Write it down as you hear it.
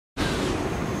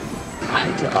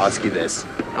to ask you this.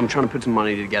 I'm trying to put some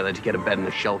money together to get a bed and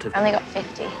a shelter. I only got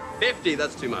 50. 50?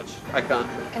 That's too much. I can't.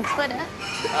 Can split it.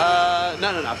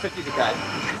 No. 50's okay.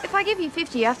 If I give you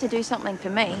 50, you have to do something for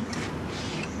me.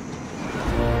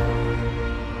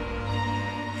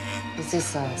 Is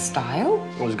this a style?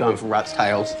 I was going for rat's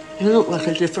tails. You look like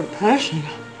a different person.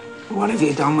 What have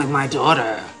you done with my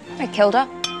daughter? I killed her.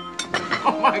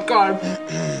 Oh, my God.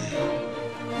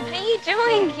 What are you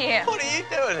doing here? What are you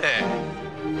doing here?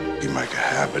 You make a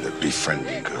habit of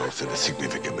befriending girls that are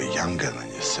significantly younger than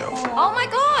yourself. Oh, my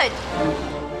God.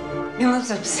 Mila's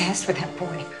obsessed with that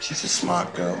boy. She's a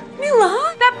smart girl.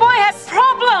 Mila, that boy has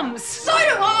problems. So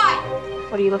do I.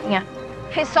 What are you looking at?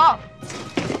 Piss off.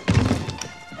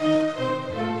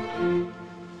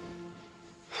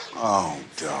 Oh,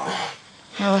 God.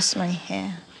 I lost my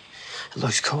hair. It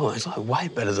looks cool. It's like way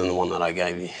better than the one that I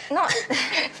gave you. No.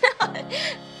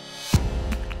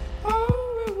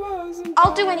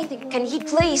 I'll do anything. Can he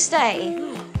please stay?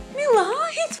 Mila,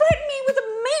 he threatened me with a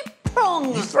meat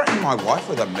prong. You threatened my wife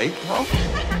with a meat prong?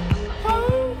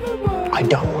 I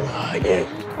don't want to hurt you.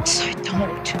 So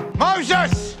don't.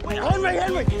 Moses! Wait,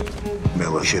 Henry!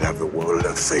 Mila should have the world at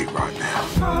her feet right now.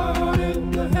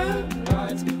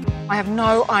 I have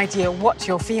no idea what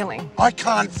you're feeling. I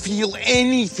can't feel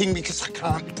anything because I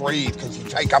can't breathe because you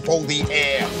take up all the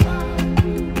air.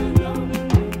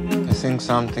 I think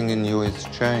something in you has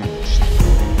changed.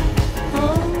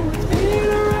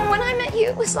 When I met you,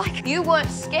 it was like you weren't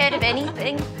scared of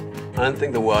anything. I don't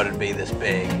think the world would be this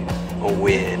big or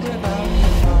weird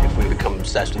if we become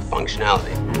obsessed with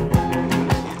functionality.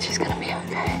 She's gonna be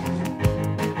okay.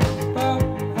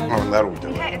 Oh, that'll do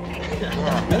it.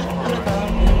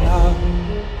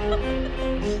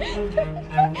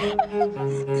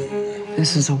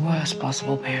 This is the worst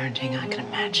possible parenting I can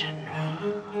imagine.